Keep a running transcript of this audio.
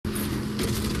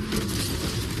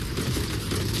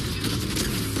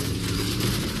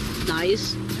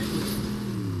Nice.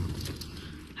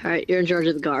 Alright, you're in charge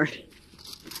of the car.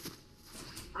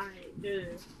 Alright,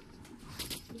 good.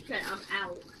 You said I'm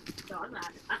out, so I'm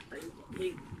not. I thought you were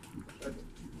leaving.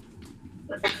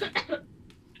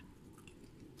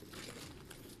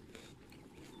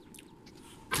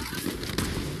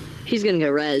 He's gonna go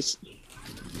res.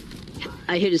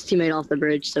 I hit his teammate off the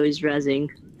bridge, so he's rezzing.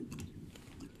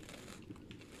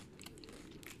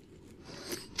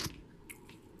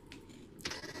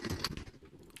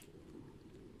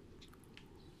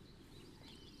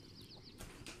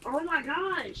 Oh my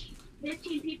gosh!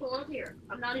 15 people up here.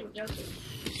 I'm not even joking.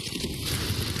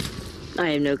 I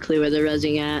have no clue where they're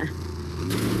rezzing at.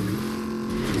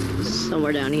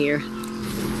 Somewhere down here.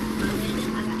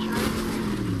 I got shot.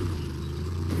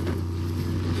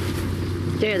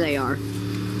 There they are.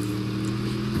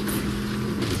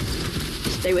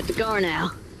 Stay with the car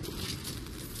now.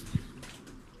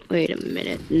 Wait a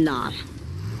minute. Nah.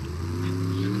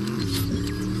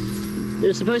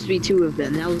 There's supposed to be two of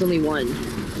them. That was only one.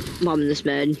 Mom in this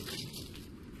bed.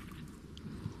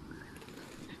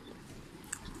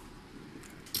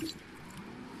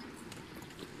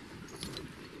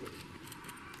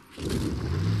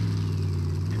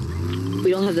 We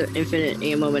don't have the infinite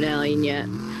ammo medallion yet.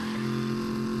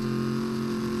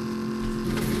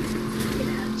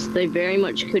 So they very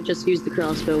much could just use the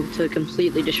crossbow to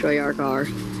completely destroy our car.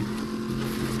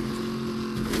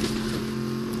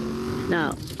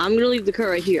 Now, I'm gonna leave the car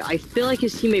right here. I feel like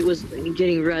his teammate was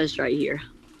getting rezzed right here.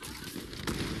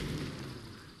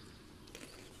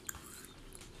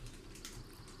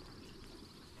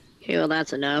 Okay, well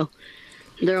that's a no.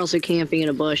 They're also camping in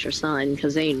a bush or something,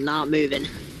 because they ain't not moving.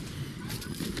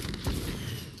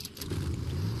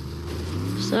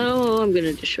 So, I'm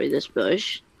gonna destroy this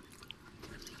bush.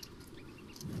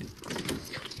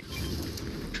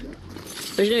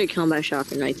 There's no combat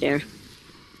shotgun right there.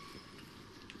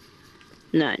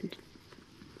 None.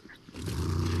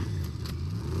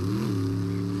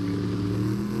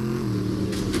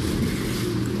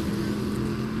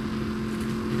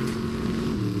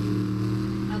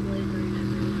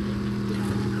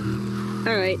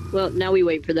 Alright, well, now we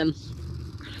wait for them.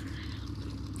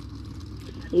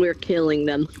 We're killing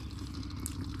them.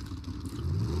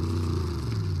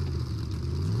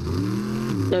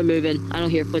 They're moving. I don't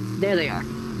hear foot. There they are.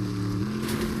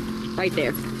 Right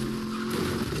there.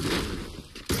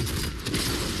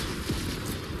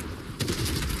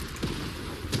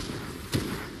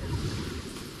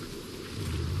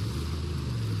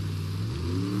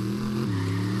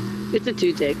 It's a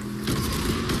two-tick.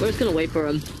 We're just gonna wait for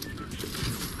him.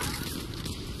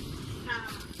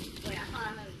 Wait, I thought I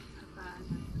had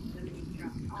gonna be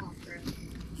dropped off, bro.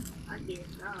 I did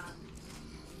not.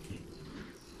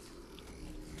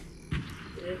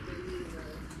 Good for you, bro.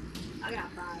 I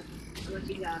got 5. What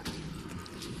you got?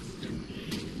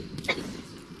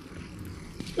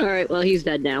 Alright, well, he's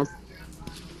dead now.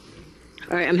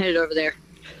 Alright, I'm headed over there.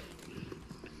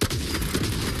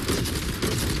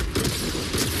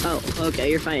 Oh,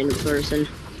 okay, you're fighting the person.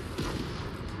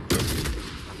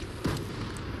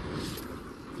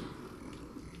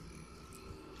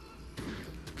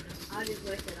 I just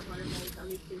wasted 100 bucks on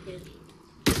these 2 kids.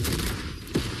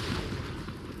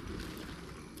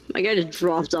 My guy just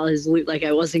dropped all his loot like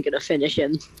I wasn't gonna finish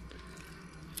him.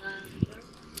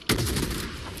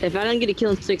 If I don't get a kill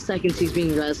in 6 seconds, he's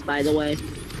being rezzed, by the way.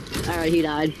 Alright, he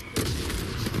died.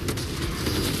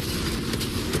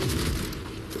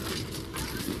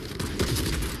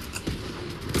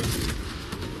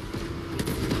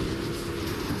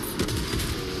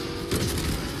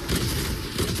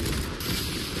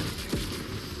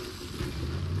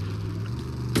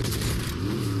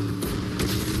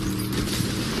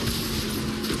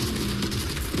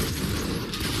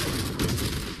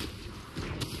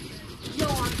 Yo,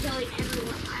 I'm telling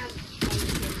everyone I have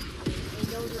and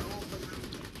those are all from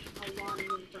a lot of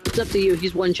info. It's up to you,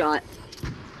 he's one shot.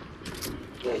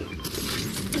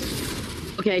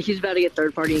 Okay, he's about to get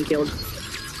third party and killed.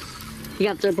 He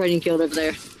got third party and killed over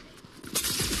there.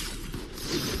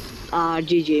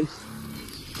 GG.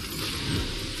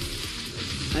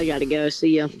 I gotta go,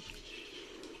 see ya.